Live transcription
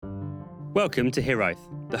Welcome to Hiraeth,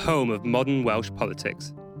 the home of modern Welsh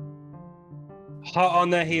politics. Hot on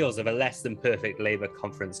the heels of a less than perfect Labour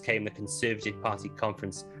conference came the Conservative Party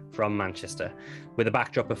conference from Manchester. With a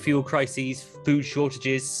backdrop of fuel crises, food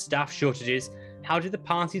shortages, staff shortages, how did the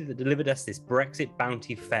party that delivered us this Brexit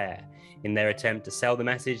bounty fare in their attempt to sell the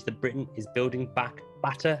message that Britain is building back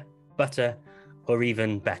batter, butter, or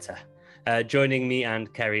even better? Joining me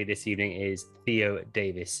and Kerry this evening is Theo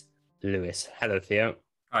Davis Lewis. Hello, Theo.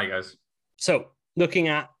 Hi, guys. So, looking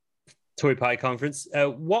at Tory Party conference,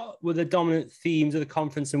 what were the dominant themes of the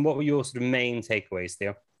conference and what were your sort of main takeaways,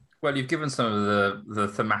 Theo? Well, you've given some of the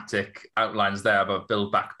thematic outlines there about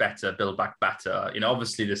build back better, build back better.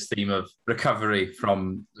 Obviously this theme of recovery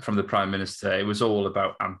from the Prime Minister, it was all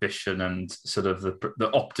about ambition and sort of the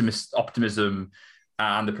optimism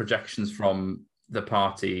and the projections from the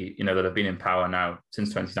party, that have been in power now since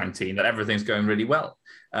 2019, that everything's going really well.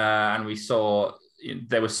 And we saw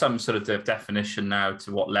there was some sort of definition now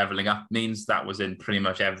to what levelling up means. That was in pretty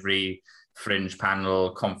much every fringe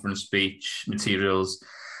panel, conference speech, materials.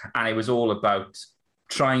 And it was all about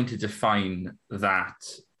trying to define that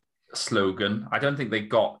slogan. I don't think they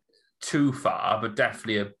got too far, but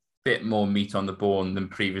definitely a bit more meat on the bone than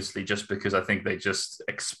previously, just because I think they just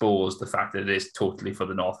exposed the fact that it is totally for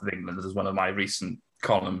the north of England. This is one of my recent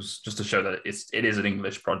columns, just to show that it is an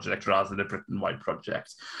English project rather than a Britain-wide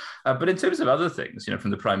project. But in terms of other things, from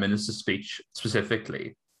the Prime Minister's speech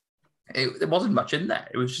specifically, there wasn't much in there.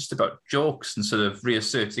 It was just about jokes and sort of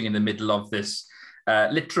reasserting in the middle of this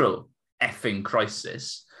literal effing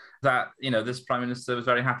crisis that, this Prime Minister was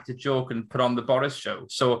very happy to joke and put on the Boris show.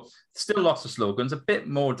 So still lots of slogans, a bit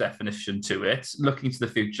more definition to it. Looking to the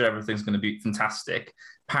future, everything's going to be fantastic.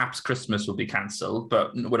 Perhaps Christmas will be cancelled,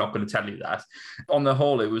 but we're not going to tell you that. On the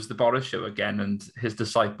whole, it was the Boris show again, and his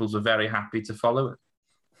disciples were very happy to follow it.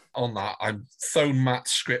 On that, I've thrown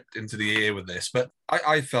Matt's script into the ear with this, but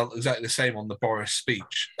I felt exactly the same on the Boris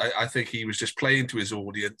speech. I think he was just playing to his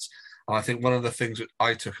audience. And I think one of the things that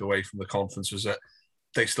I took away from the conference was that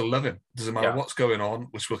they still love him. Doesn't matter what's going on,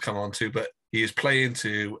 which we'll come on to, but he is playing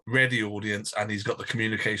to ready audience and he's got the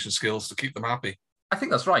communication skills to keep them happy. I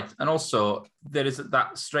think that's right. And also there is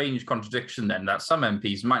that strange contradiction then that some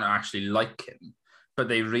MPs might not actually like him, but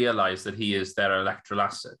they realise that he is their electoral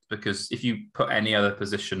asset. Because if you put any other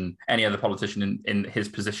politician in his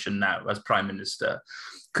position now as Prime Minister,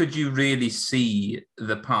 could you really see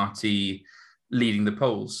the party leading the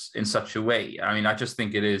polls in such a way? I mean, I just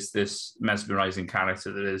think it is this mesmerising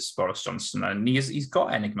character that is Boris Johnson, and he's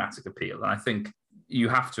got enigmatic appeal, and I think you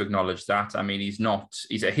have to acknowledge that. I mean, he's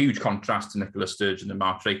a huge contrast to Nicola Sturgeon and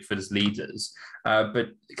Mark Drakeford as leaders,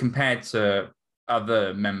 but compared to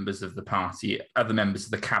other members of the party, other members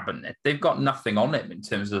of the cabinet, they've got nothing on him in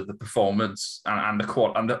terms of the performance and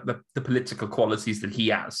the political qualities that he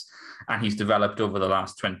has and he's developed over the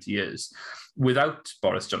last 20 years. Without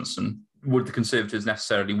Boris Johnson, would the Conservatives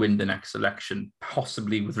necessarily win the next election?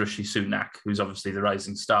 Possibly with Rishi Sunak, who's obviously the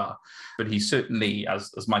rising star. But he's certainly,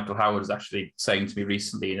 as Michael Howard was actually saying to me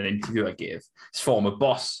recently in an interview I gave, his former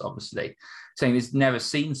boss, obviously, saying he's never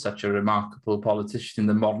seen such a remarkable politician in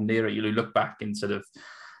the modern era. You look back in sort of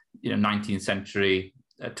 19th century,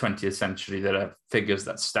 20th century, there are figures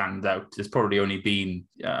that stand out. There's probably only been,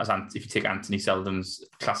 if you take Anthony Seldon's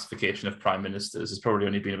classification of prime ministers, there's probably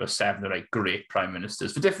only been about 7 or 8 great prime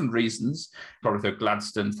ministers for different reasons. Probably through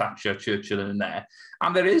Gladstone, Thatcher, Churchill in there.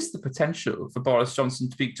 And there is the potential for Boris Johnson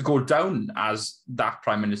to go down as that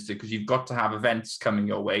prime minister, because you've got to have events coming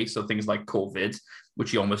your way. So things like COVID,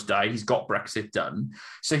 which he almost died. He's got Brexit done.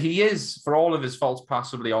 So he is, for all of his faults,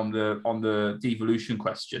 possibly on the devolution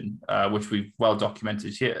question, which we've well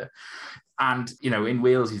documented here. And, in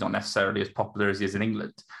Wales, he's not necessarily as popular as he is in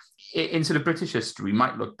England. In sort of British history, we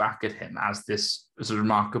might look back at him as a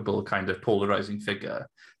remarkable kind of polarising figure,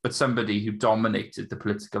 but somebody who dominated the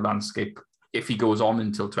political landscape, if he goes on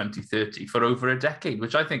until 2030, for over a decade,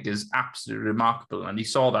 which I think is absolutely remarkable. And he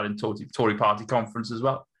saw that in Tory Party conference as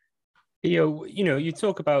well. You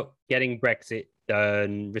talk about getting Brexit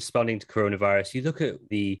done, responding to coronavirus. You look at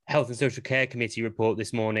the Health and Social Care Committee report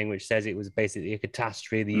this morning, which says it was basically a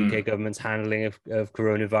catastrophe, the UK government's handling of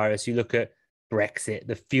coronavirus. You look at Brexit,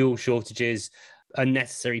 the fuel shortages,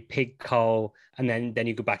 unnecessary pig coal, and then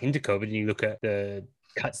you go back into COVID and you look at the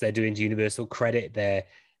cuts they're doing to universal credit, their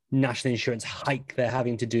national insurance hike they're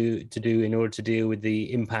having to do in order to deal with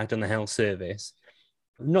the impact on the health service.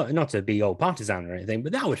 Not to be all partisan or anything,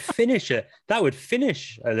 but that would finish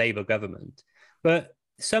a Labour government. But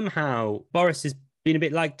somehow Boris has been a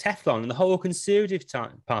bit like Teflon, and the whole Conservative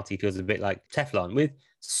Party feels a bit like Teflon, with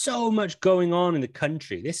so much going on in the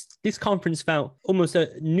country. This conference felt almost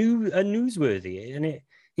newsworthy, and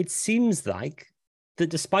it seems like that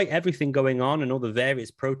despite everything going on and all the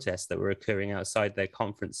various protests that were occurring outside their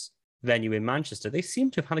conference venue in Manchester, they seem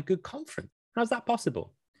to have had a good conference. How's that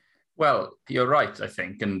possible? Well, you're right, I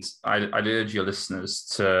think. And I'd urge your listeners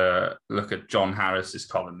to look at John Harris's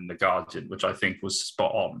column in The Guardian, which I think was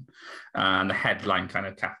spot on. And the headline kind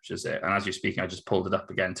of captures it. And as you're speaking, I just pulled it up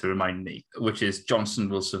again to remind me, which is Johnson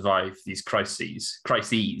will survive these crises,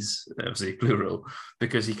 obviously plural,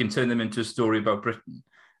 because he can turn them into a story about Britain.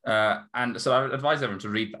 And so I would advise everyone to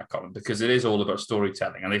read that column because it is all about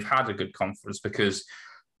storytelling. And they've had a good conference because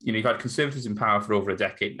you've had Conservatives in power for over a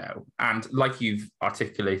decade now. And like you've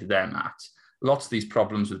articulated there, Matt, lots of these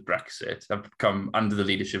problems with Brexit have come under the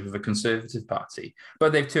leadership of a Conservative Party.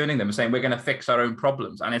 But they're turning them and saying, we're going to fix our own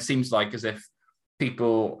problems. And it seems like as if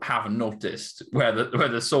people haven't noticed where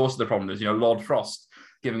the source of the problem is. Lord Frost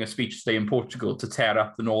giving a speech today in Portugal to tear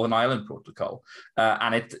up the Northern Ireland Protocol.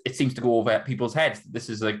 And it seems to go over people's heads. This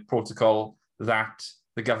is a protocol that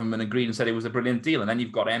the government agreed and said it was a brilliant deal. And then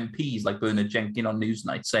you've got MPs like Bernard Jenkin on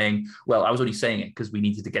Newsnight saying, well, I was only saying it because we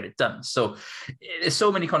needed to get it done. So there's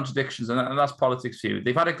so many contradictions, and that's politics for you.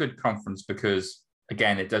 They've had a good conference because,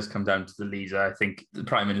 again, it does come down to the leader. I think the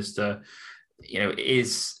Prime Minister,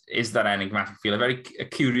 is that enigmatic figure, a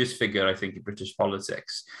curious figure, I think, in British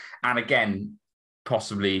politics. And again,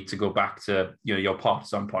 possibly to go back to your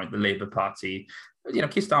partisan point, the Labour Party, Keir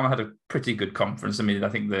Starmer had a pretty good conference. I mean, I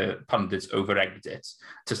think the pundits over-egged it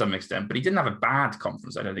to some extent, but he didn't have a bad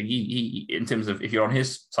conference. I don't think he in terms of if you're on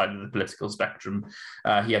his side of the political spectrum,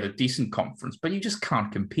 he had a decent conference, but you just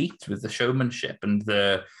can't compete with the showmanship and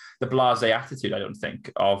the blasé attitude, I don't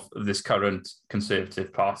think, of this current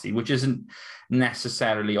Conservative Party, which isn't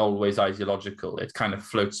necessarily always ideological. It kind of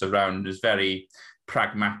floats around as very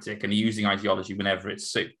pragmatic and using ideology whenever it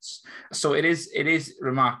suits. So it is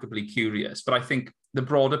remarkably curious. But I think the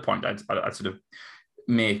broader point I'd sort of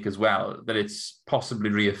make as well, that it's possibly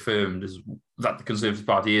reaffirmed is that the Conservative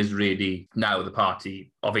Party is really now the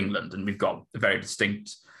party of England. And we've got a very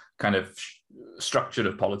distinct kind of structure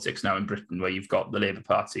of politics now in Britain, where you've got the Labour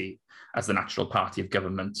Party as the natural party of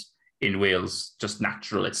government in Wales, just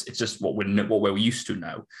natural. It's just what we're used to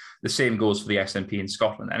now. The same goes for the SNP in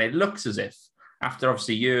Scotland. And it looks as if, after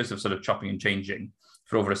obviously years of sort of chopping and changing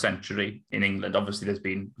for over a century in England, obviously there's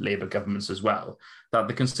been Labour governments as well, that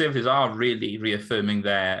the Conservatives are really reaffirming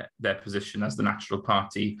their position as the natural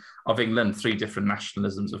party of England. 3 different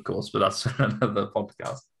nationalisms, of course, but that's another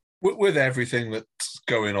podcast. With everything that's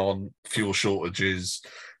going on, fuel shortages,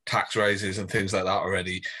 tax raises and things like that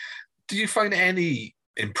already, do you find any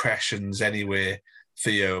impressions anywhere,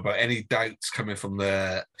 Theo, about any doubts coming from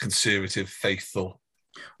the Conservative faithful?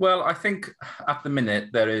 Well, I think at the minute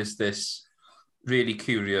there is this really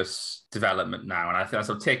curious development now, and I think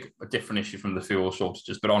I'll take a different issue from the fuel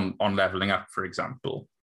shortages, but on levelling up, for example,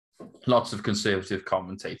 lots of Conservative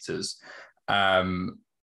commentators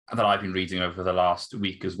that I've been reading over the last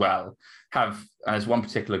week as well have, and there's one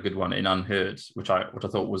particular good one in Unheard, which I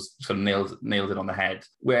thought was sort of nailed it on the head,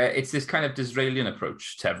 where it's this kind of Disraelian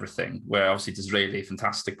approach to everything, where obviously Disraeli,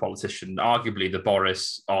 fantastic politician, arguably the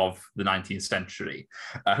Boris of the 19th century,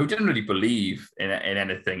 who didn't really believe in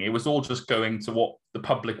anything. It was all just going to what the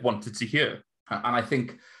public wanted to hear. And I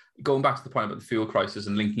think going back to the point about the fuel crisis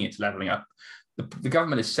and linking it to levelling up, the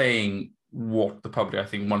government is saying what the public, I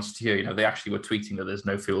think, wants to hear. They actually were tweeting that there's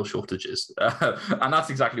no fuel shortages. And that's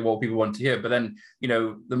exactly what people want to hear. But then,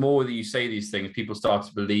 the more that you say these things, people start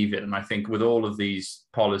to believe it. And I think with all of these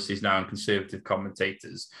policies now and Conservative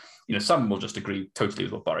commentators, some will just agree totally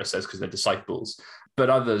with what Boris says because they're disciples. But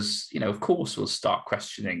others, of course, will start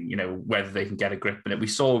questioning, whether they can get a grip in it. We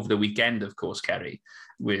saw over the weekend, of course, Kerry,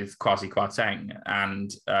 with Kwasi Kwarteng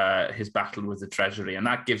and his battle with the Treasury. And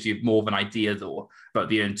that gives you more of an idea, though, about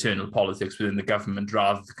the internal politics within the government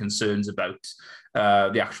rather than concerns about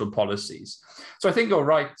the actual policies. So I think you're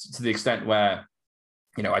right to the extent where,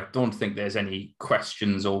 I don't think there's any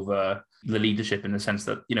questions over the leadership in the sense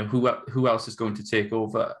that, who else is going to take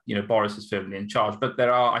over? Boris is firmly in charge. But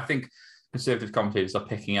there are, I think, Conservative commentators are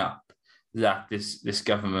picking up that this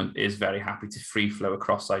government is very happy to free flow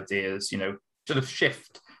across ideas, sort of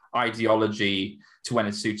shift ideology to when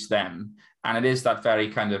it suits them. And it is that very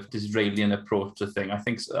kind of Disraelian approach to thing. I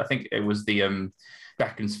think it was the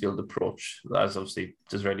Beaconsfield approach, as obviously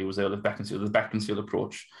Disraeli was Earl of Beaconsfield, the Beaconsfield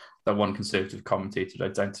approach that one Conservative commentator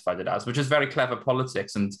identified it as, which is very clever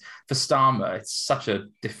politics. And for Starmer, it's such a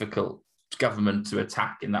difficult government to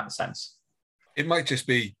attack in that sense. It might just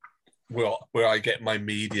be where I get my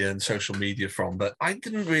media and social media from, but I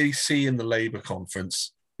didn't really see in the Labour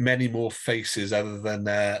conference many more faces other than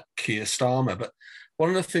Keir Starmer. But one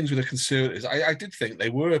of the things with the Conservatives, I did think they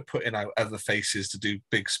were putting out other faces to do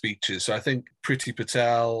big speeches. So I think Priti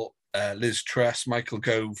Patel, Liz Truss, Michael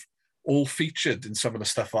Gove, all featured in some of the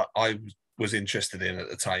stuff I was interested in at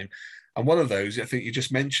the time. And one of those, I think you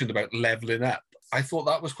just mentioned about levelling up. I thought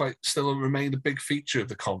that was still remained a big feature of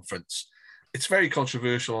the conference. It's very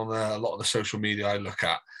controversial on a lot of the social media I look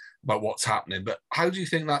at about what's happening. But how do you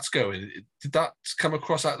think that's going? Did that come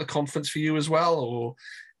across at the conference for you as well? Or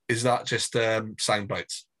is that just sound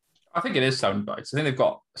bites? I think it is sound bites. I think they've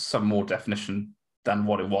got some more definition than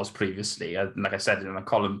what it was previously. Like I said in a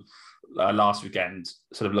column last weekend,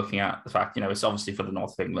 sort of looking at the fact, it's obviously for the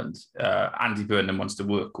North of England. Andy Burnham wants to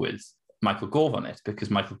work with Michael Gove on it because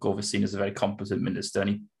Michael Gove is seen as a very competent minister, and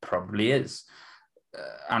he probably is.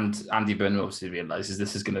 And Andy Burnham obviously realises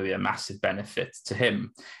this is going to be a massive benefit to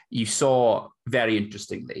him. You saw, very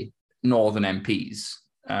interestingly, Northern MPs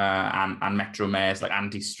and Metro mayors like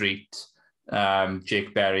Andy Street,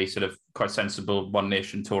 Jake Berry, sort of quite sensible One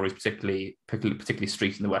Nation Tories, particularly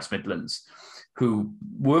Street in the West Midlands, who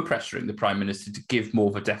were pressuring the Prime Minister to give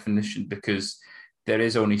more of a definition, because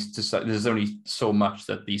there's only so much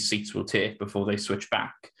that these seats will take before they switch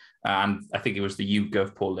back. And I think it was the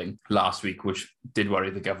YouGov polling last week, which did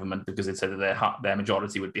worry the government, because it said that their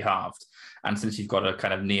majority would be halved. And since you've got a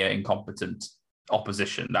kind of near incompetent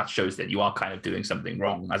opposition, that shows that you are kind of doing something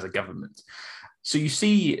wrong as a government. So you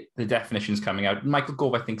see the definitions coming out. Michael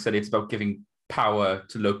Gove, I think, said it's about giving power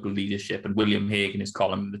to local leadership, and William Hague in his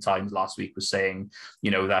column in the Times last week was saying,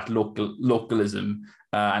 that localism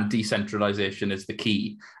and decentralization is the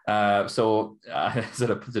key. So I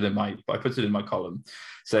sort of put it in my column,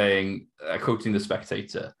 saying, quoting the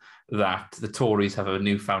Spectator, that the Tories have a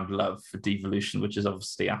newfound love for devolution, which is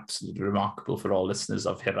obviously absolutely remarkable for all listeners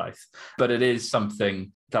of Hiraeth. But it is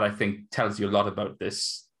something that I think tells you a lot about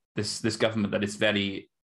this government, that it's very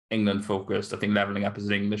England focused. I think levelling up is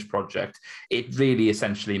an English project. It really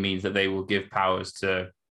essentially means that they will give powers to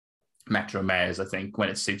Metro mayors, I think, when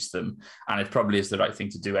it suits them. And it probably is the right thing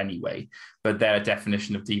to do anyway. But their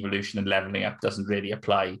definition of devolution and levelling up doesn't really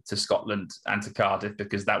apply to Scotland and to Cardiff,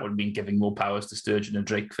 because that would mean giving more powers to Sturgeon and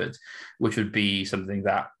Drakeford, which would be something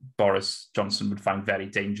that Boris Johnson would find very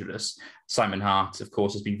dangerous. Simon Hart, of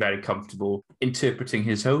course, has been very comfortable interpreting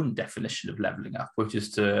his own definition of levelling up, which is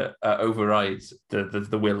to override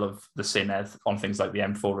the will of the Senedd on things like the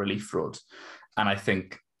M4 relief road. And I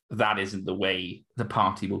think that isn't the way the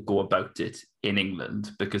party will go about it in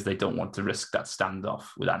England, because they don't want to risk that standoff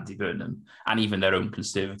with Andy Burnham and even their own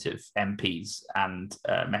Conservative MPs and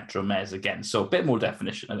Metro mayors again. So a bit more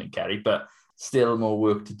definition, I think, Kerry, but still more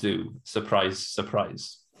work to do. Surprise,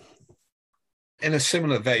 surprise. In a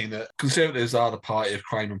similar vein, Conservatives are the party of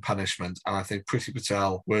crime and punishment, and I think Priti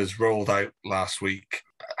Patel was rolled out last week.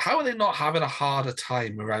 How are they not having a harder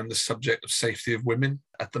time around the subject of safety of women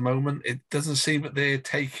at the moment? It doesn't seem that they're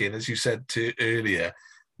taking, as you said earlier,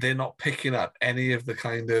 they're not picking up any of the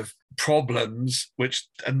kind of problems which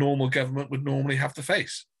a normal government would normally have to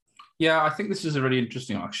face. Yeah, I think this is a really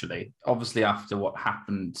interesting, actually. Obviously, after what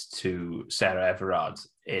happened to Sarah Everard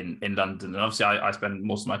in London, and obviously I spend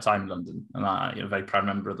most of my time in London, and I'm a very proud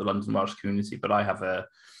member of the London Welsh community, but I have a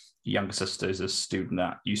younger sister who's a student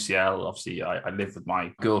at UCL. Obviously, I live with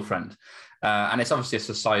my girlfriend, and it's obviously a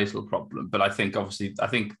societal problem. But I think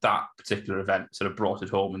that particular event sort of brought it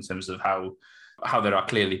home in terms of how there are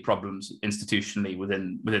clearly problems institutionally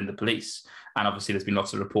within the police. And obviously, there's been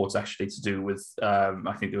lots of reports actually to do with.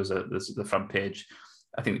 I think there's the front page,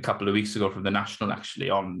 I think a couple of weeks ago, from the National, actually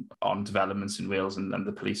on developments in Wales and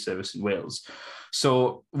the police service in Wales.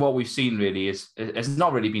 So what we've seen really is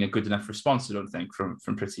not really been a good enough response, I don't think, from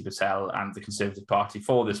Priti Patel and the Conservative Party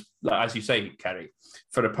for this, as you say, Kerry,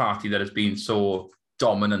 for a party that has been so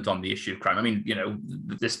dominant on the issue of crime. I mean,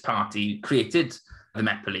 this party created the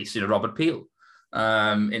Met Police, Robert Peel,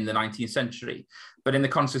 in the 19th century. But in the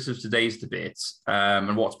context of today's debates,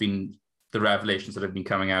 and what's been the revelations that have been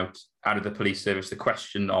coming out of the police service, the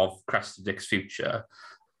question of Cressida Dick's future,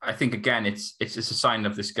 I think, again, it's a sign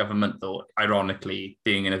of this government, though, ironically,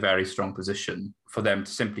 being in a very strong position for them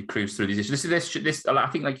to simply cruise through these issues. This I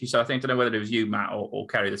think, like you said, I don't know whether it was you, Matt, or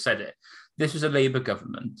Kerry that said it. This was a Labour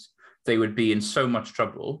government. They would be in so much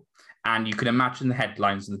trouble. And you can imagine the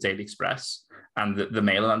headlines in the Daily Express and the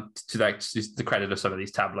Mail, and to the credit of some of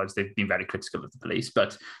these tabloids, they've been very critical of the police,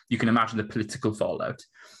 but you can imagine the political fallout.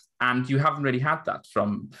 And you haven't really had that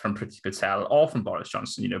from Priti Patel or from Boris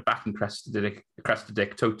Johnson, backing Cressida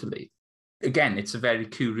Dick totally. Again, it's a very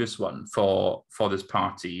curious one for this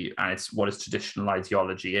party, and it's what its traditional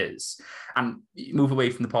ideology is. And move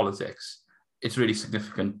away from the politics, it's really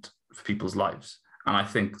significant for people's lives. And I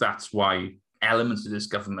think that's why elements of this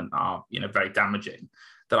government are, very damaging,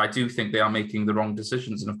 that I do think they are making the wrong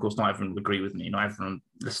decisions. And of course, not everyone will agree with me. Not everyone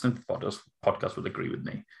listening to the podcast will agree with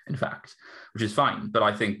me, in fact, which is fine. But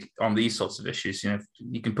I think on these sorts of issues,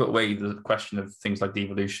 you can put away the question of things like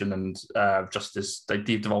devolution and justice, like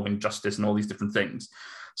devolving justice and all these different things.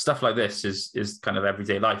 Stuff like this is kind of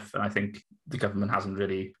everyday life. And I think the government hasn't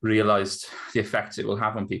really realised the effect it will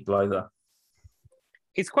have on people either.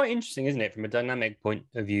 It's quite interesting, isn't it, from a dynamic point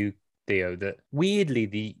of view, Theo, that weirdly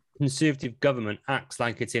the Conservative government acts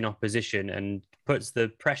like it's in opposition and puts the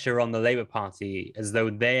pressure on the Labour Party as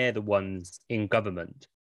though they're the ones in government.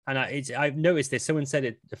 And I've noticed this. Someone said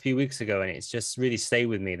it a few weeks ago, and it's just really stayed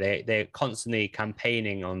with me. They're constantly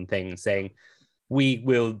campaigning on things, saying we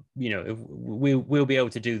will, we'll be able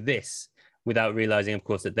to do this, without realizing, of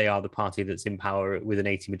course, that they are the party that's in power with an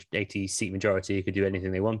 80 seat majority who could do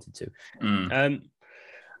anything they wanted to.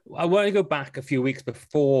 I want to go back a few weeks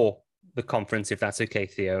before the conference, if that's okay,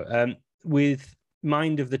 Theo, with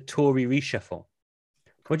mind of the Tory reshuffle.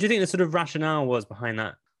 What do you think the sort of rationale was behind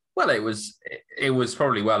that? Well, it was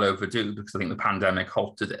probably well overdue, because I think the pandemic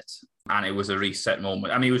halted it, and it was a reset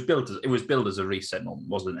moment. I mean, it was billed as a reset moment,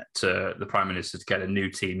 wasn't it? To the Prime Minister to get a new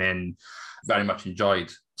team in. Very much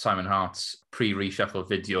enjoyed Simon Hart's pre-reshuffle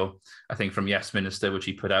video, I think, from Yes Minister, which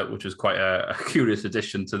he put out, which was quite a curious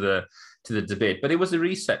addition to the debate. But it was a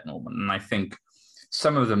reset moment, and I think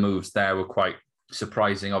some of the moves there were quite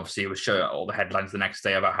surprising. Obviously, it was showing all the headlines the next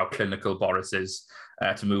day about how clinical Boris is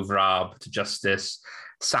to move Raab to justice,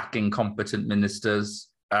 sacking competent ministers,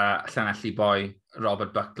 Llanelli boy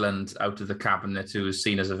Robert Buckland out of the cabinet, who was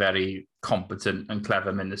seen as a very competent and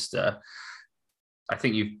clever minister. I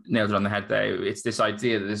think you've nailed it on the head there. It's this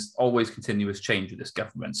idea that there's always continuous change with this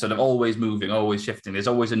government. So they're always moving, always shifting. There's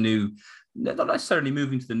always a new, not necessarily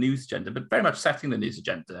moving to the news agenda, but very much setting the news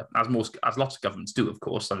agenda, as lots of governments do, of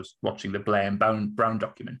course. I was watching the Blair and Brown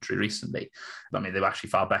documentary recently. I mean, they were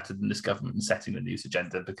actually far better than this government in setting the news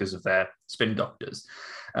agenda because of their spin doctors.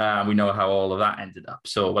 We know how all of that ended up.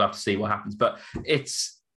 So we'll have to see what happens. But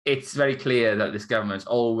it's very clear that this government's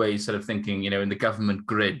always sort of thinking, in the government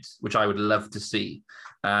grid, which I would love to see,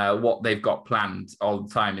 what they've got planned all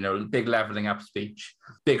the time. Big levelling up speech,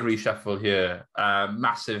 big reshuffle here,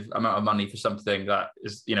 massive amount of money for something that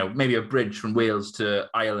is, maybe a bridge from Wales to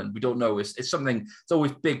Ireland. We don't know. It's something. It's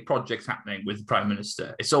always big projects happening with the Prime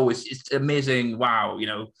Minister. It's amazing. Wow,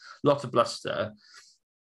 lots of bluster.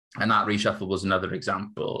 And that reshuffle was another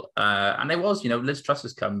example. And there was, Liz Truss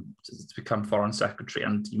has come to become Foreign Secretary,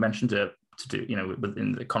 and you mentioned her to do,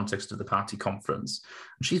 within the context of the party conference.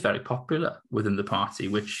 And she's very popular within the party,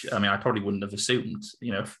 which, I probably wouldn't have assumed,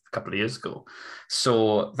 a couple of years ago.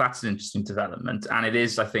 So that's an interesting development. And it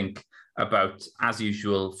is, I think, about, as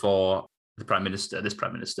usual, for this Prime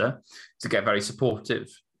Minister, to get very supportive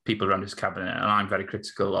people around his cabinet. And I'm very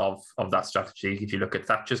critical of that strategy. If you look at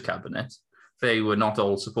Thatcher's cabinet, they were not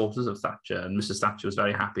all supporters of Thatcher, and Mrs. Thatcher was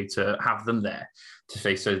very happy to have them there to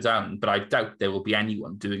face her down. But I doubt there will be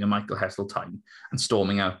anyone doing a Michael Heseltine and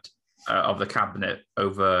storming out of the cabinet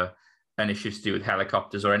over an issue to do with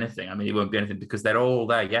helicopters or anything. It won't be anything, because they're all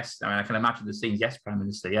there. Yes, I can imagine the scenes. Yes, Prime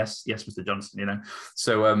Minister. Yes, Mr. Johnson.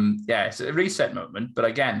 So it's a reset moment. But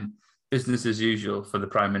again, business as usual for the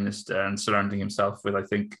Prime Minister, and surrounding himself with, I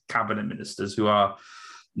think, cabinet ministers who are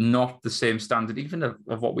not the same standard even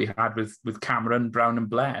of what we had with Cameron, Brown and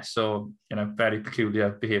Blair. So, very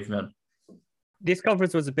peculiar behaviour. This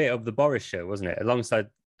conference was a bit of the Boris show, wasn't it? Alongside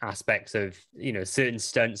aspects of, certain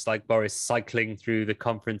stunts like Boris cycling through the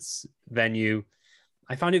conference venue.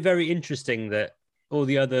 I found it very interesting that all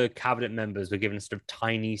the other cabinet members were given a sort of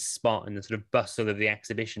tiny spot in the sort of bustle of the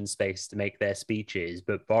exhibition space to make their speeches.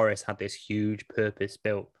 But Boris had this huge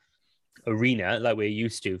purpose-built arena like we're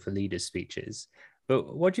used to for leaders' speeches.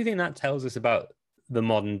 But what do you think that tells us about the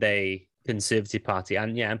modern day Conservative Party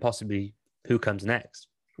and possibly who comes next?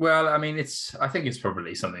 Well, I think it's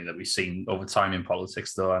probably something that we've seen over time in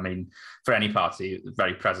politics, though. For any party,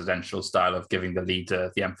 very presidential style of giving the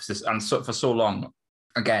leader the emphasis. And so for so long,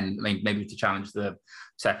 again, maybe to challenge the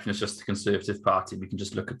perception as just the Conservative Party, we can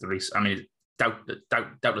just look at the recent.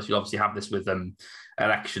 Doubtless you'll obviously have this with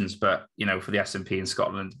elections, but for the SNP in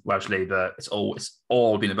Scotland, Welsh Labour, it's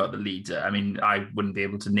all been about the leader. I wouldn't be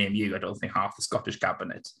able to name you, I don't think, half the Scottish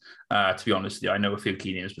cabinet, to be honest with you. I know a few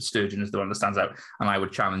key names, but Sturgeon is the one that stands out, and I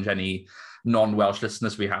would challenge any non-Welsh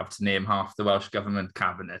listeners we have to name half the Welsh government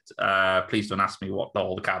cabinet. Please don't ask me what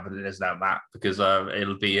all the cabinet is now, Matt, because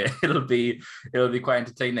it'll be quite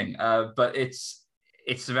entertaining. But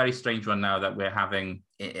it's a very strange one now that we're having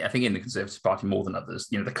I think in the Conservative Party more than others,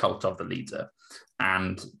 the cult of the leader,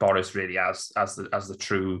 and Boris really as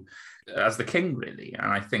the king, really.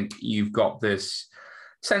 And I think you've got this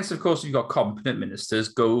sense, of course, you've got competent ministers.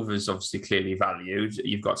 Gove is obviously clearly valued.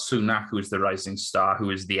 You've got Sunak, who is the rising star,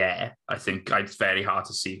 who is the heir. I think it's very hard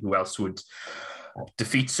to see who else would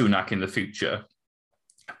defeat Sunak in the future.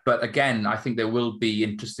 But again, I think there will be,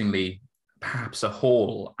 interestingly, perhaps a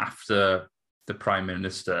hole after the Prime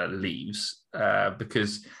Minister leaves,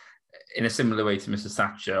 because in a similar way to Mrs.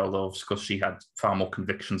 Thatcher, although of course she had far more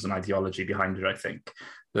convictions and ideology behind her, I think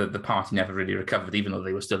the party never really recovered, even though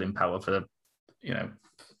they were still in power for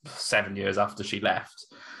 7 years after she left.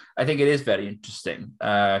 I think it is very interesting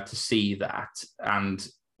to see that, and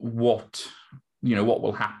what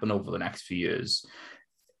will happen over the next few years.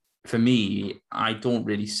 For me, I don't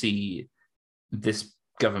really see this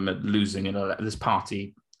government this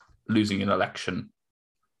party losing an election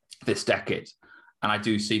this decade. And I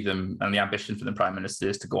do see them, and the ambition for the Prime Minister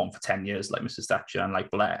is to go on for 10 years like Mrs. Thatcher and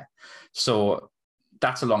like Blair. So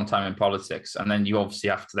that's a long time in politics. And then you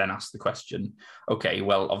obviously have to then ask the question, okay,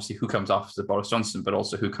 well, obviously who comes after Boris Johnson, but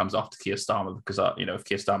also who comes after Keir Starmer? Because, if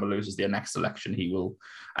Keir Starmer loses the next election, he will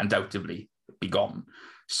undoubtedly be gone.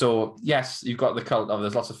 So yes, you've got the cult of,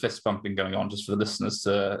 there's lots of fist bumping going on, just for the listeners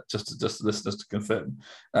to confirm.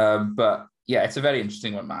 But yeah, it's a very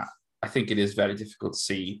interesting one, Matt. I think it is very difficult to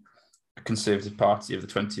see a Conservative Party of the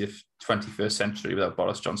 21st century without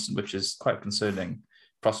Boris Johnson, which is quite a concerning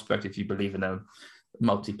prospect if you believe in a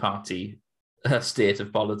multi-party state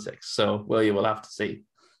of politics. So, well, you will have to see.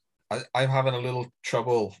 I'm having a little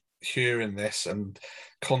trouble hearing this and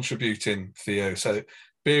contributing, Theo. So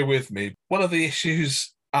bear with me. One of the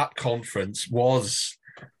issues at conference was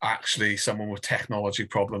actually someone with technology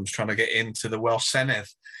problems trying to get into the Welsh Senedd.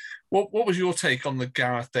 What was your take on the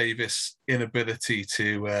Gareth Davies inability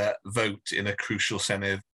to vote in a crucial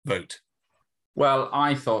Senedd vote? Well,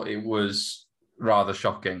 I thought it was rather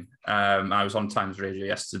shocking. I was on Times Radio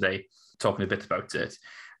yesterday talking a bit about it,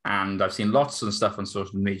 and I've seen lots of stuff on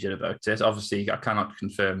social media about it. Obviously, I cannot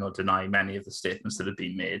confirm or deny many of the statements that have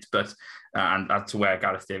been made, but and as to where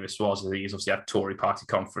Gareth Davies was, he's obviously at Tory party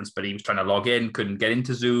conference, but he was trying to log in, couldn't get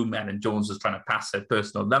into Zoom, and then Jones was trying to pass her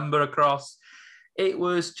personal number across. It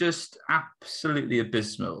was just absolutely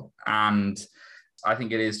abysmal, and I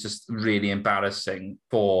think it is just really embarrassing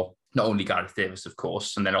for not only Gareth Davies, of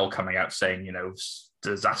course, and then all coming out saying,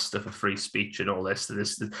 disaster for free speech and all this.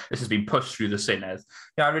 This has been pushed through the Senedd.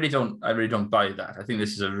 Yeah, I really don't buy that. I think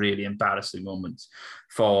this is a really embarrassing moment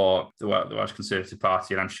for the Welsh Conservative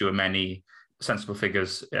Party, and I'm sure many sensible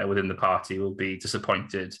figures within the party will be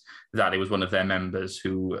disappointed that it was one of their members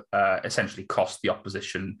who essentially cost the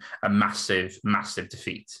opposition a massive, massive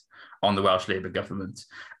defeat on the Welsh Labour government.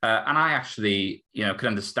 And I actually, could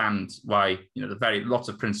understand why, the lots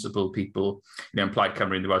of principled people, Plaid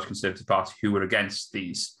Cymru in the Welsh Conservative Party who were against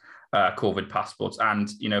these COVID passports. And,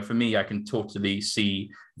 for me, I can totally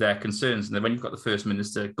see their concerns. And then when you've got the First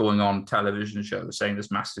Minister going on television shows saying there's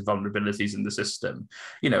massive vulnerabilities in the system,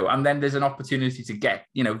 and then there's an opportunity to get,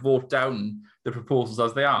 vote down the proposals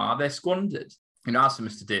as they are, they're squandered. As for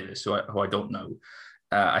Mr. Davies, who I don't know,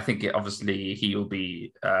 I think obviously he will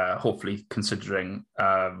be hopefully considering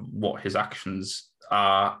what his actions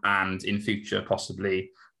are, and in future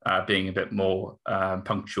possibly being a bit more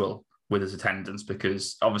punctual with his attendance,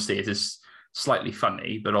 because obviously it is slightly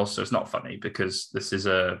funny, but also it's not funny because this is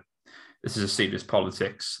a serious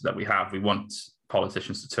politics that we have. We want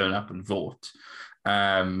politicians to turn up and vote.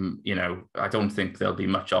 I don't think there'll be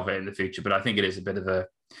much of it in the future, but I think it is a bit of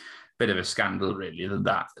a scandal, really,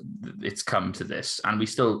 that it's come to this. And we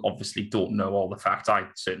still obviously don't know all the facts. I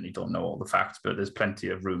certainly don't know all the facts, but there's plenty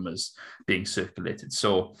of rumours being circulated.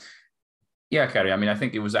 So, yeah, Kerry, I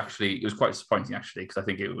think it was quite disappointing, actually, because I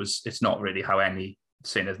think it's not really how any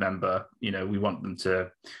Senedd member, we want them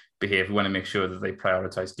to behave. We want to make sure that they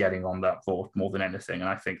prioritise getting on that vote more than anything. And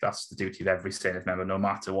I think that's the duty of every Senedd member, no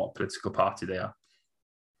matter what political party they are.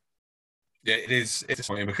 Yeah, it is. It's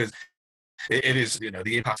disappointing because it is,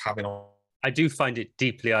 the impact having on. I do find it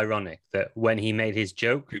deeply ironic that when he made his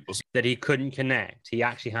joke that he couldn't connect, he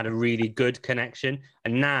actually had a really good connection.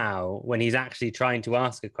 And now when he's actually trying to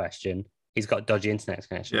ask a question, he's got dodgy internet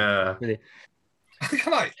connection. Yeah. Really.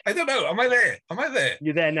 I don't know. Am I there?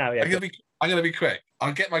 You're there now, yeah. I'm going to be quick.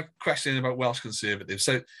 I'll get my question about Welsh Conservatives.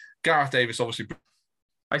 So Gareth Davies obviously.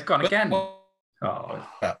 He's gone again. No.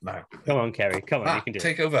 Come on, Kerry. Come on, you can do it.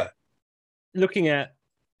 Take over. Looking at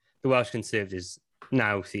the Welsh Conservatives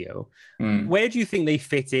now, Theo, where do you think they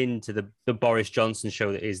fit into the Boris Johnson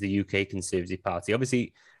show that is the UK Conservative Party?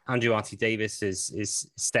 Obviously, Andrew Davis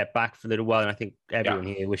is stepped back for a little while, and I think everyone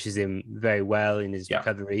here wishes him very well in his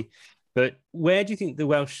recovery. But where do you think the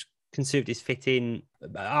Welsh Conservatives fit in?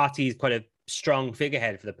 Artie is quite a strong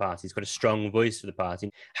figurehead for the party. He's got a strong voice for the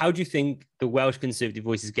party. How do you think the Welsh Conservative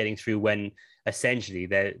voice is getting through when essentially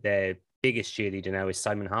their biggest cheerleader now is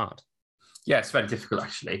Simon Hart? Yeah, it's very difficult,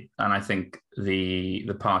 actually. And I think the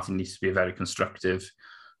party needs to be a very constructive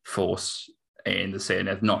force in the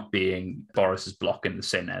Senedd, not being Boris's block in the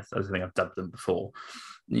Senedd, as I think I've dubbed them before.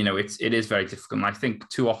 It is very difficult. And I think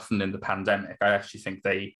too often in the pandemic, I actually think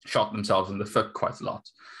they shot themselves in the foot quite a lot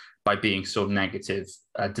by being so negative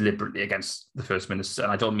deliberately against the First Minister.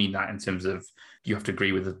 And I don't mean that in terms of you have to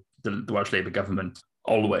agree with the Welsh Labour government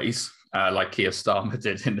always, like Keir Starmer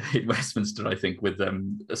did in Westminster, I think, with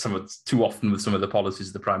too often with some of the policies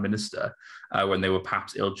of the Prime Minister, when they were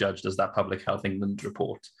perhaps ill-judged, as that Public Health England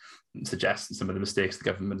report suggests, and some of the mistakes the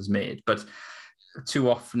government has made. But too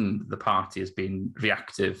often the party has been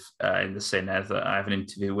reactive in the Senedd. I have an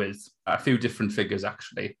interview with a few different figures,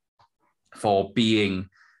 actually, for being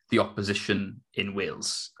the opposition in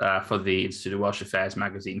Wales for the Institute of Welsh Affairs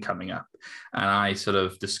magazine coming up. And I sort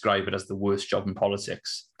of describe it as the worst job in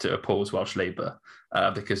politics to oppose Welsh Labour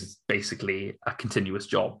because it's basically a continuous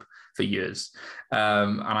job for years.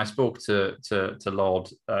 And I spoke to Lord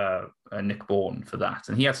Nick Bourne for that.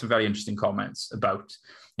 And he had some very interesting comments about,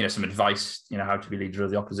 some advice, how to be leader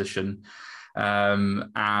of the opposition.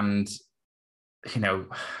 And,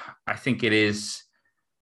 I think it is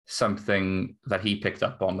something that he picked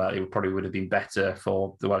up on, that it probably would have been better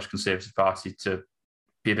for the Welsh Conservative Party to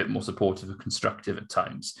be a bit more supportive and constructive at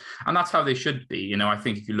times. And that's how they should be. I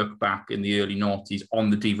think if you look back in the early noughties on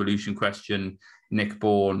the devolution question, Nick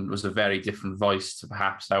Bourne was a very different voice to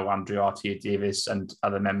perhaps how Andrew Davis and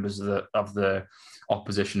other members of the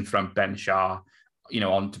opposition front bench are,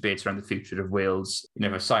 on debates around the future of Wales.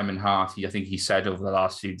 For Simon Hart, I think he said over the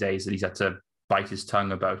last few days that he's had to bite his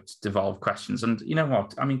tongue about devolved questions. And you know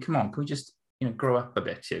what? I mean, come on, can we just grow up a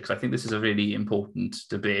bit here? Because I think this is a really important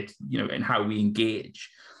debate, in how we engage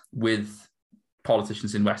with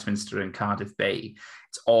politicians in Westminster and Cardiff Bay.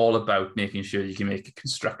 It's all about making sure you can make it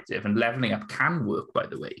constructive, and levelling up can work, by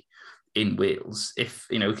the way, in Wales. If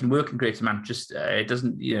it can work in Greater Manchester, it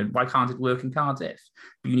doesn't. Why can't it work in Cardiff?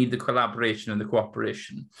 But you need the collaboration and the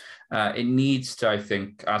cooperation. It needs to, I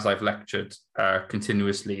think, as I've lectured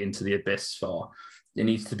continuously into the abyss for, it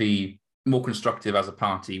needs to be more constructive as a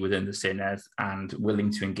party within the Senedd and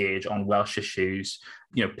willing to engage on Welsh issues.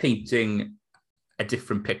 Painting a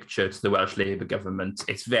different picture to the Welsh Labour government.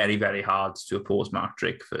 It's very, very hard to oppose Mark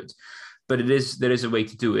Drakeford, but there is a way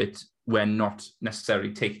to do it when not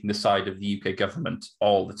necessarily taking the side of the UK government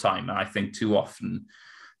all the time. And I think too often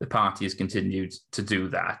the party has continued to do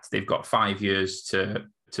that. They've got 5 years to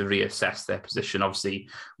reassess their position. Obviously,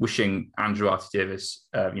 wishing Andrew Davis,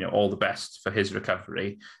 all the best for his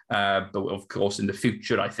recovery. But of course, in the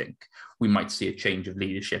future, I think we might see a change of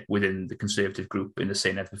leadership within the Conservative group in the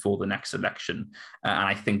Senedd before the next election. And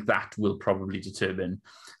I think that will probably determine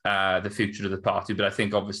the future of the party. But I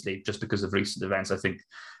think, obviously, just because of recent events, I think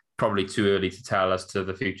probably too early to tell as to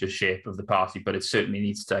the future shape of the party. But it certainly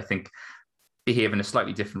needs to, I think, behave in a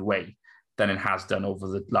slightly different way than it has done over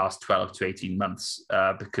the last 12 to 18 months,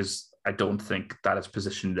 because I don't think that has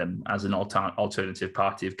positioned them as an alternative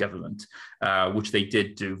party of government, which they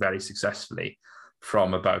did do very successfully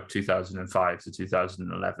from about 2005 to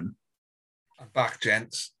 2011. I'm back,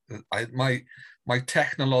 gents. My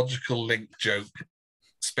technological link joke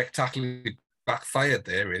spectacularly backfired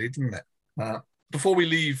there, really, didn't it? Before we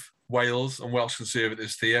leave Wales and Welsh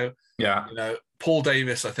Conservatives, Theo, Paul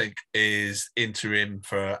Davis, I think, is interim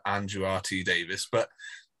for Andrew R.T. Davis, but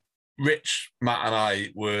Rich, Matt and I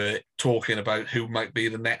were talking about who might be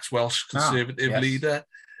the next Welsh Conservative leader,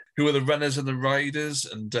 who are the runners and the riders,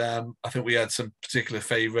 and I think we had some particular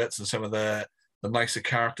favourites and some of the nicer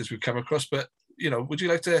characters we've come across, but, would you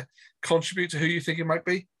like to contribute to who you think it might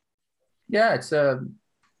be? Yeah, it's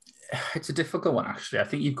a difficult one, actually. I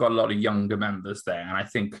think you've got a lot of younger members there, and I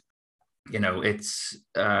think it's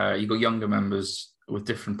you've got younger members with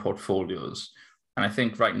different portfolios, and I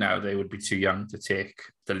think right now they would be too young to take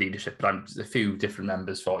the leadership. But there's a few different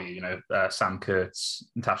members for you. Sam Kurtz,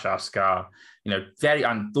 Natasha Asghar.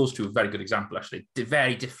 And those two are a very good example, actually.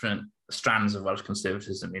 Very different strands of Welsh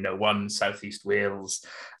conservatism. One Southeast Wales,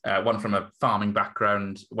 one from a farming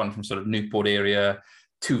background, one from sort of Newport area.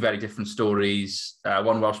 Two very different stories.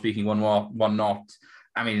 One Welsh speaking, one not.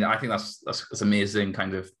 I mean, I think that's amazing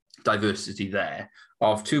kind of diversity there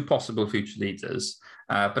of two possible future leaders.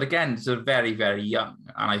 But again, they're very, very young.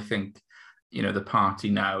 And I think, the party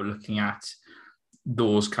now looking at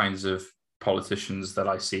those kinds of politicians that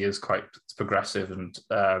I see as quite progressive and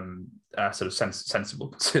sort of sensible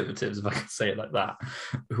conservatives, if I could say it like that,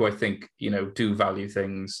 who I think, do value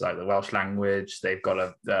things like the Welsh language. They've got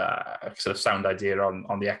a sort of sound idea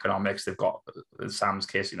on the economics. They've got, in Sam's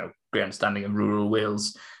case, great understanding of rural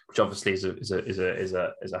Wales, which obviously is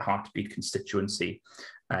a heartbeat constituency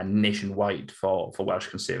nationwide for Welsh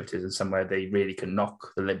Conservatives, and somewhere they really can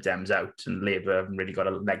knock the Lib Dems out, and Labour haven't really got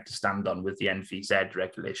a leg to stand on with the NVZ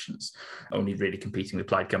regulations, only really competing with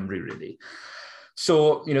Plaid Cymru, really.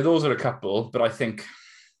 So, those are a couple, but I think,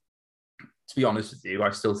 to be honest with you,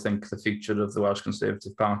 I still think the future of the Welsh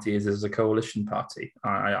Conservative Party is as a coalition party.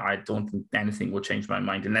 I don't think anything will change my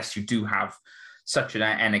mind unless you do have such an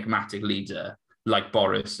enigmatic leader like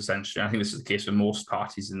Boris, essentially. I think this is the case for most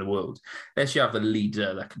parties in the world. Unless you have a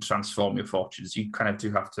leader that can transform your fortunes, you kind of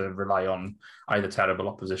do have to rely on either terrible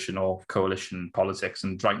opposition or coalition politics.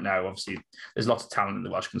 And right now, obviously, there's lots of talent in the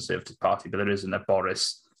Welsh Conservative Party, but there isn't a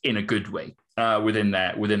Boris in a good way within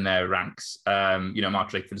their ranks. Mark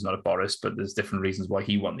Drakeford is not a Boris, but there's different reasons why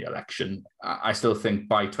he won the election. I still think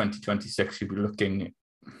by 2026, you'll be looking,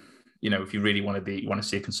 if you really want to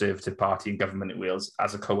see a Conservative Party in government in Wales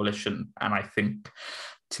as a coalition. And I think,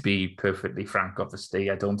 to be perfectly frank, obviously,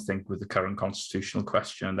 I don't think with the current constitutional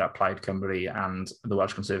question that Plaid Cymru and the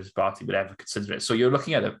Welsh Conservative Party would ever consider it. So you're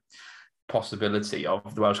looking at a possibility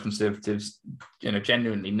of the Welsh Conservatives,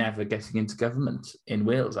 genuinely never getting into government in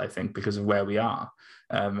Wales, I think, because of where we are.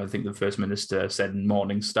 I think the First Minister said in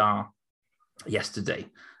Morning Star yesterday,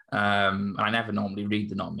 I never normally read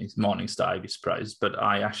the Morning Star, I'd be surprised, but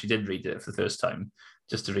I actually did read it for the first time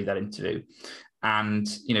just to read that interview. And,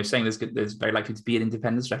 saying there's very likely to be an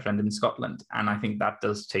independence referendum in Scotland. And I think that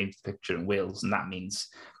does change the picture in Wales. And that means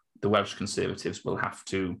the Welsh Conservatives will have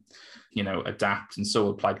to, adapt, and so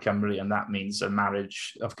will Plaid Cymru. And that means a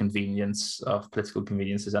marriage of political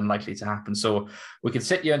convenience is unlikely to happen. So we can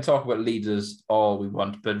sit here and talk about leaders all we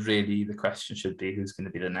want, but really the question should be who's going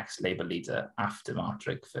to be the next Labour leader after Mark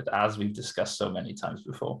Drakeford, as we've discussed so many times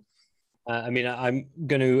before. I'm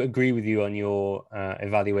going to agree with you on your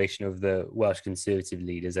evaluation of the Welsh Conservative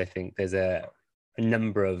leaders. I think there's a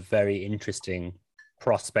number of very interesting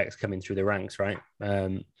prospects coming through the ranks, right?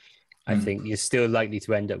 I think you're still likely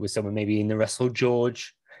to end up with someone maybe in the Russell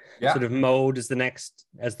George sort of mold as the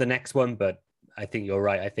next one, but I think you're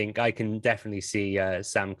right. I think I can definitely see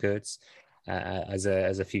Sam Kurtz as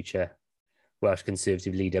a future Welsh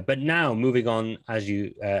Conservative leader. But now moving on, as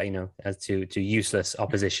to useless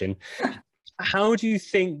opposition, how do you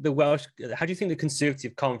think the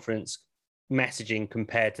Conservative Conference messaging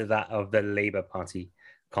compared to that of the Labour Party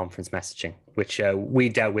conference messaging, which we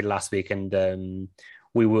dealt with last week, and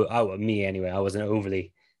we were, me anyway, I wasn't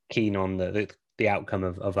overly keen on the outcome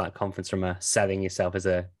of that conference from selling yourself as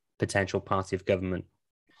a potential party of government.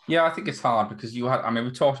 Yeah, I think it's hard because we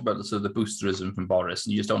talked about the boosterism from Boris,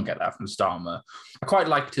 and you just don't get that from Starmer. I quite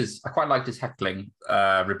liked his heckling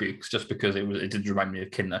rebukes, just because it did remind me of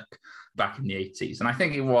Kinnock back in the 80s, and I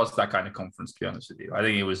think it was that kind of conference. To be honest with you, I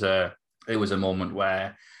think it was a moment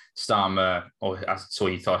where Starmer, so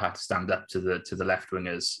he thought, had to stand up to the left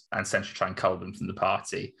wingers and essentially try and cull them from the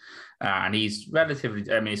party. And he's relatively,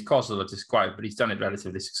 he's caused a lot of disquiet, but he's done it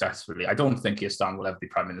relatively successfully. I don't think Keir Starmer will ever be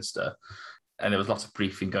Prime Minister. And there was lots of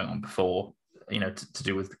briefing going on before, to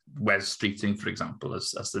do with Wes Streeting, for example,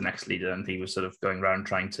 as the next leader. And he was sort of going around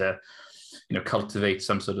trying to, cultivate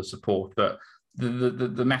some sort of support. But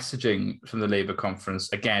the messaging from the Labour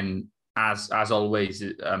conference, again, as always,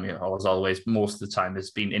 most of the time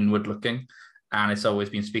has been inward looking, and it's always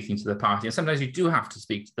been speaking to the party. And sometimes you do have to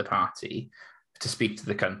speak to the party to speak to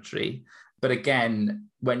the country. But again,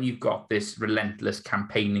 when you've got this relentless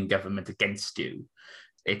campaigning government against you,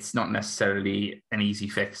 it's not necessarily an easy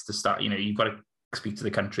fix to start. You've got to speak to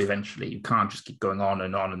the country eventually. You can't just keep going on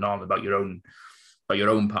and on and on about your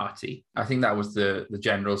own party. I think that was the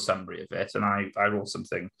general summary of it. And I wrote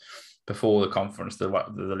something before the conference, the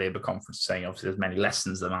Labour conference, saying obviously there's many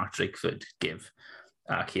lessons that Mark Drakeford give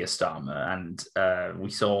Keir Starmer, and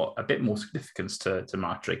we saw a bit more significance to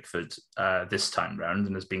Mark Drakeford this time round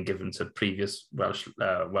than has been given to previous Welsh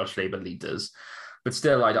Labour leaders. But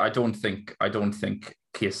still, I don't think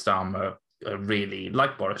Keir Starmer really,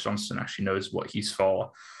 like Boris Johnson, actually knows what he's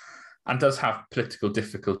for, and does have political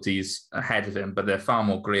difficulties ahead of him, but they're far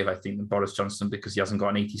more grave, I think, than Boris Johnson, because he hasn't got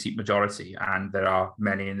an 80-seat majority, and there are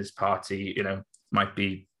many in his party, might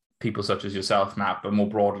be people such as yourself, Matt, but more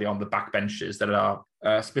broadly on the backbenches that are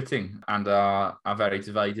splitting and are very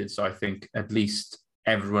divided. So I think at least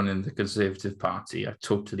everyone in the Conservative Party are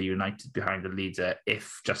totally united behind the leader,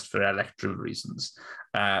 if just for electoral reasons.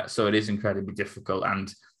 So it is incredibly difficult.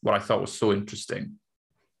 And what I thought was so interesting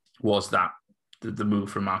was that the move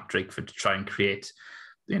from Mark Drakeford to try and create,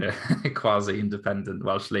 a quasi-independent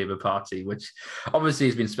Welsh Labour Party, which obviously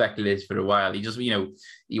has been speculated for a while. He just,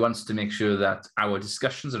 he wants to make sure that our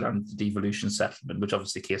discussions around the devolution settlement, which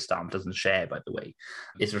obviously Keir Starmer doesn't share, by the way,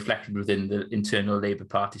 is reflected within the internal Labour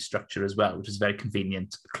Party structure as well, which is a very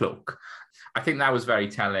convenient cloak. I think that was very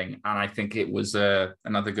telling, and I think it was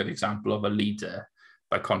another good example of a leader,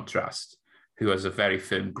 by contrast, who has a very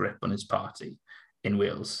firm grip on his party in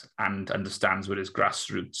Wales and understands what his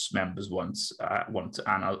grassroots members want,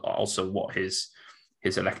 and also what his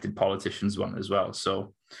elected politicians want as well.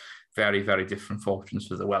 So very, very different fortunes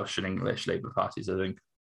for the Welsh and English Labour parties, I think.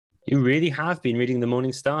 You really have been reading the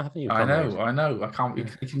Morning Star, haven't you, Conrad? I know. I can't.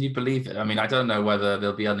 Can you believe it? I mean, I don't know whether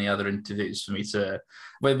there'll be any other interviews for me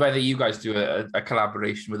whether you guys do a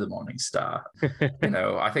collaboration with the Morning Star.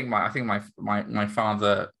 I think my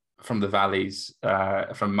father from the valleys,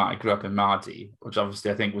 I grew up in Mardy, which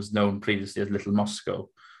obviously I think was known previously as Little Moscow.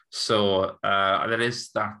 So there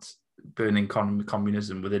is that burning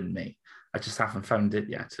communism within me. I just haven't found it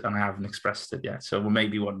yet, and I haven't expressed it yet. So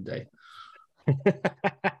maybe one day.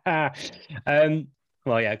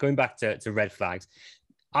 Going back to red flags,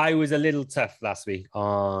 I was a little tough last week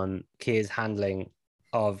on Keir's handling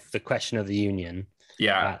of the question of the union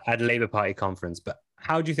at a Labour Party conference. But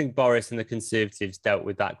how do you think Boris and the Conservatives dealt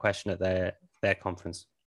with that question at their conference?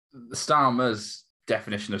 Starmer's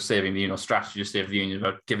definition of saving the union, or strategy to save the union,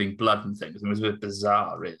 about giving blood and things, it was a bit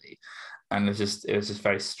bizarre, really, and it was just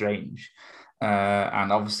very strange.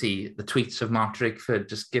 And obviously the tweets of Mark Drakeford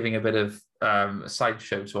just giving a bit of a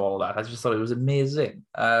sideshow to all that. I just thought it was amazing.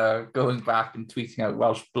 Going back and tweeting out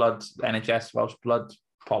Welsh blood, NHS Welsh blood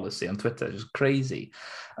policy on Twitter, just crazy.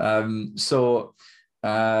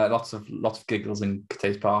 Lots of giggles in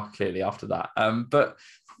Cathays Park clearly after that. But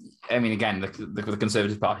I mean, again, the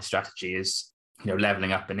Conservative Party strategy is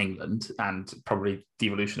levelling up in England and probably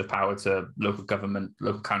devolution of power to local government,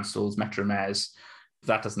 local councils, metro mayors.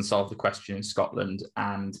 That doesn't solve the question in Scotland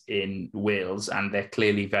and in Wales, and they're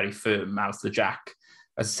clearly very firm. Alistair Jack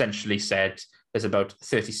has essentially said there's about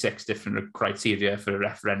 36 different criteria for a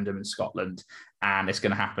referendum in Scotland, and it's going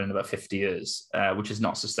to happen in about 50 years, which is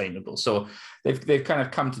not sustainable. So they've kind of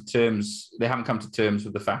come to terms. They haven't come to terms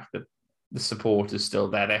with the fact that the support is still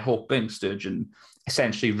there. They're hoping Sturgeon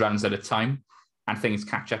essentially runs out of time and things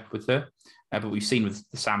catch up with her. But we've seen with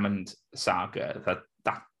the Salmond saga that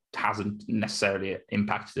hasn't necessarily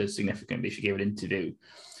impacted her significantly. She gave an interview.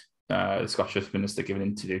 The Scottish First Minister gave an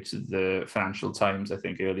interview to the Financial Times, I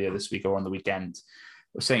think, earlier this week or on the weekend,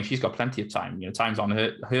 saying she's got plenty of time. Time's on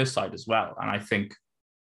her side as well. And I think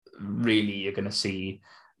really you're going to see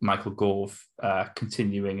Michael Gove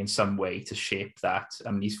continuing in some way to shape that.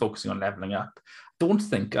 I mean, he's focusing on levelling up. Don't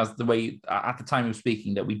think, as the way at the time of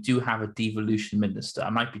speaking, that we do have a devolution minister. I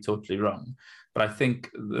might be totally wrong, but I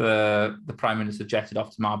think the Prime Minister jetted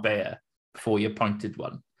off to Marbella before he appointed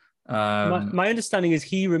one. My understanding is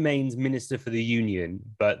he remains Minister for the Union,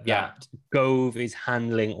 but that Gove is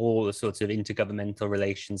handling all the sorts of intergovernmental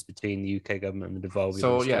relations between the UK government and the devolved.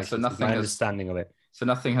 So nothing. My understanding of it. So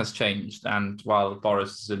nothing has changed. And while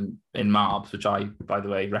Boris is in Marbs, which I, by the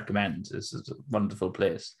way, recommend, is a wonderful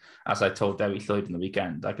place. As I told Dewi Lloyd in the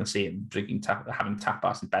weekend, I can see him having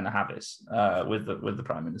tapas in Benahavis with the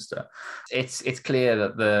Prime Minister. It's clear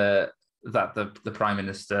that the Prime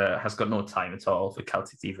Minister has got no time at all for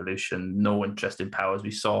Celtic devolution, no interest in powers.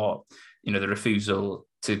 We saw, the refusal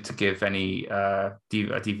to give any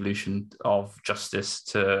devolution of justice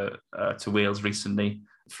to Wales recently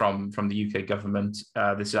from the UK government.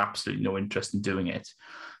 There's absolutely no interest in doing it.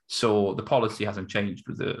 So the policy hasn't changed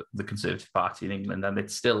with the Conservative Party in England, and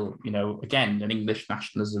it's still, again, an English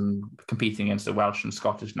nationalism competing against a Welsh and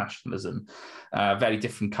Scottish nationalism. Very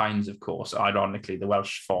different kinds, of course. Ironically, the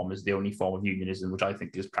Welsh form is the only form of unionism which I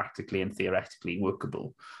think is practically and theoretically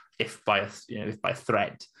workable, if by a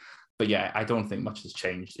thread. But yeah, I don't think much has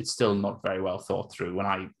changed. It's still not very well thought through. When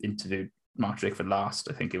I interviewed Mark Drakeford last,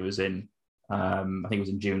 I think it was in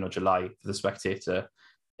June or July for The Spectator.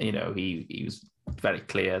 He was very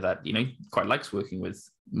clear that he quite likes working with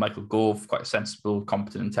Michael Gove, quite a sensible,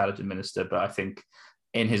 competent, intelligent minister. But I think,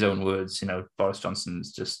 in his own words, Boris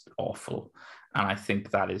Johnson's just awful, and I think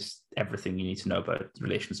that is everything you need to know about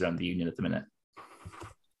relations around the union at the minute.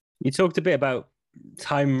 You talked a bit about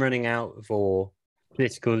time running out for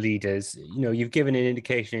political leaders. You've given an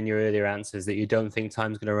indication in your earlier answers that you don't think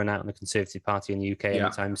time's going to run out on the Conservative Party in the UK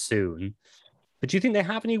anytime soon. But do you think they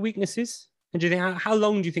have any weaknesses? And do you think how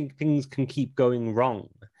long do you think things can keep going wrong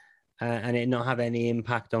and it not have any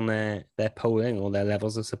impact on their polling or their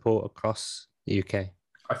levels of support across the UK?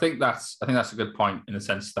 I think that's a good point, in the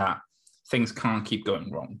sense that things can't keep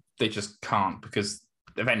going wrong. They just can't, because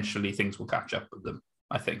eventually things will catch up with them.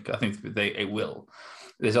 I think it will.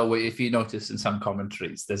 There's always, if you notice in some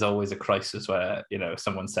commentaries, there's always a crisis where,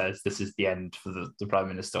 someone says this is the end for the Prime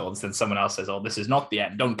Minister, and then someone else says, oh, this is not the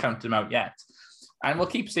end, don't count him out yet. And we'll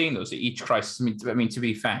keep seeing those at each crisis. I mean, to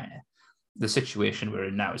be fair, the situation we're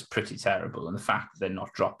in now is pretty terrible, and the fact that they're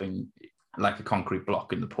not dropping like a concrete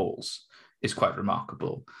block in the polls is quite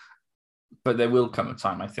remarkable. But there will come a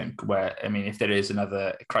time, I think, where, if there is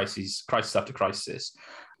another crisis after crisis,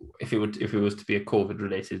 if it was to be a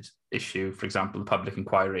COVID-related issue, for example, the public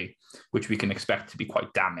inquiry, which we can expect to be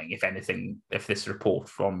quite damning, if anything, if this report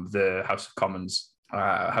from the House of Commons,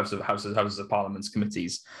 Houses of Parliament's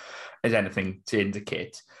committees is anything to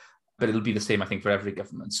indicate. But it'll be the same, I think, for every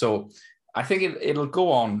government. So I think it'll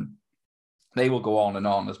go on. They will go on and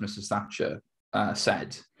on, as Mrs. Thatcher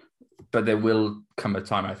said. But there will come a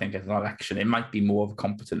time, I think, at an election, it might be more of a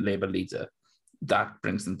competent Labour leader that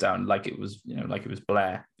brings them down, like it was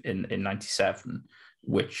Blair in 97,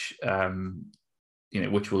 which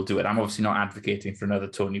will do it. I'm obviously not advocating for another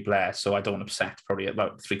Tony Blair, so I don't upset probably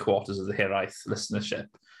about 3/4 of the Hiraeth listenership,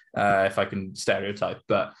 if I can stereotype.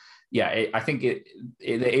 But yeah, I think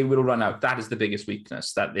it will run out. That is the biggest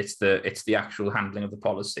weakness, that it's the actual handling of the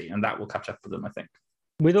policy, and that will catch up with them, I think.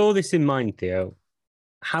 With all this in mind, Theo,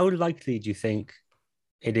 how likely do you think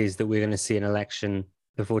it is that we're going to see an election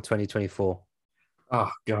before 2024?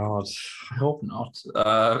 Oh, God, I hope not.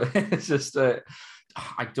 It's just,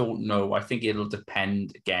 I don't know. I think it'll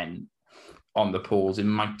depend, again, on the polls. It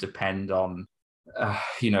might depend on,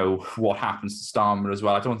 what happens to Starmer as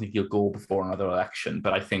well. I don't think he'll go before another election,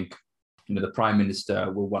 but I think, the Prime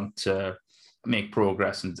Minister will want to make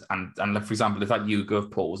progress. And like, for example, if that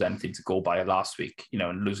YouGov poll was anything to go by last week,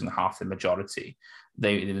 and losing half the majority,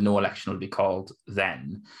 no election will be called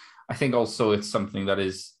then. I think also it's something that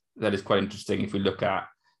is quite interesting if we look at,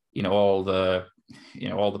 all the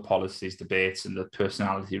policies, debates, and the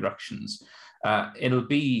personality eruptions. It'll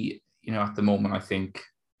be, at the moment, I think,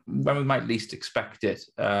 when we might least expect it.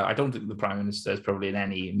 I don't think the Prime Minister is probably in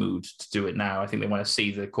any mood to do it now. I think they want to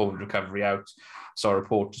see the COVID recovery out. Saw a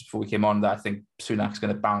report just before we came on that I think Sunak's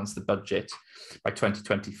going to balance the budget by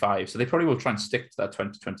 2025. So they probably will try and stick to that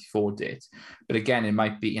 2024 date. But again, it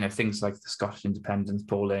might be, things like the Scottish independence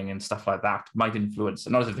polling and stuff like that might influence.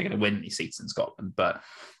 Not as if they're going to win any seats in Scotland, but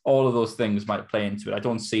all of those things might play into it. I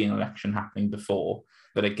don't see an election happening before.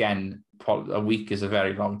 But again, a week is a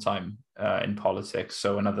very long time in politics.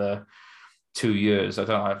 So another 2 years, I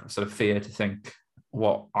sort of fear to think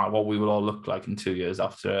what we will all look like in 2 years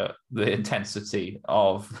after the intensity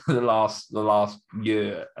of the last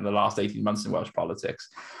year and the last 18 months in Welsh politics.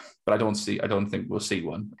 But I don't think we'll see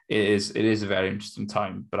one. It is a very interesting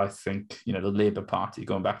time, but I think, the Labour Party,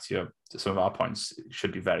 going back to some of our points,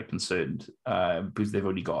 should be very concerned because they've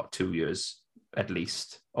only got 2 years at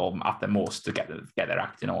least, or at the most, to get their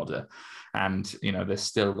act in order. And, there's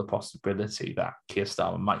still the possibility that Keir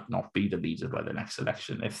Starmer might not be the leader by the next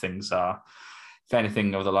election if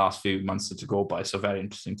anything, over the last few months to go by. So very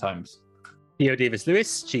interesting times. Theo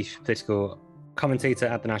Davies-Lewis, Chief Political Commentator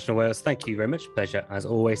at the National Wales. Thank you very much. Pleasure, as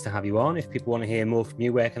always, to have you on. If people want to hear more from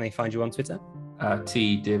you, where can they find you on Twitter?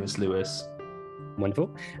 T Davies-Lewis.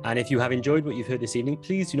 Wonderful. And if you have enjoyed what you've heard this evening,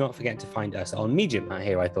 please do not forget to find us on Medium at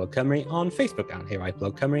Hiraeth Blog Cymru, on Facebook at Hiraeth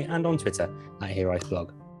Blog Cymru, and on Twitter at Hiraeth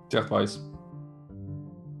Blog. Jeff Boys.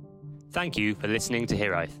 Thank you for listening to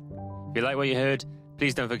Hiraeth. If you like what you heard,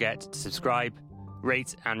 please don't forget to subscribe,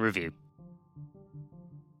 rate, and review.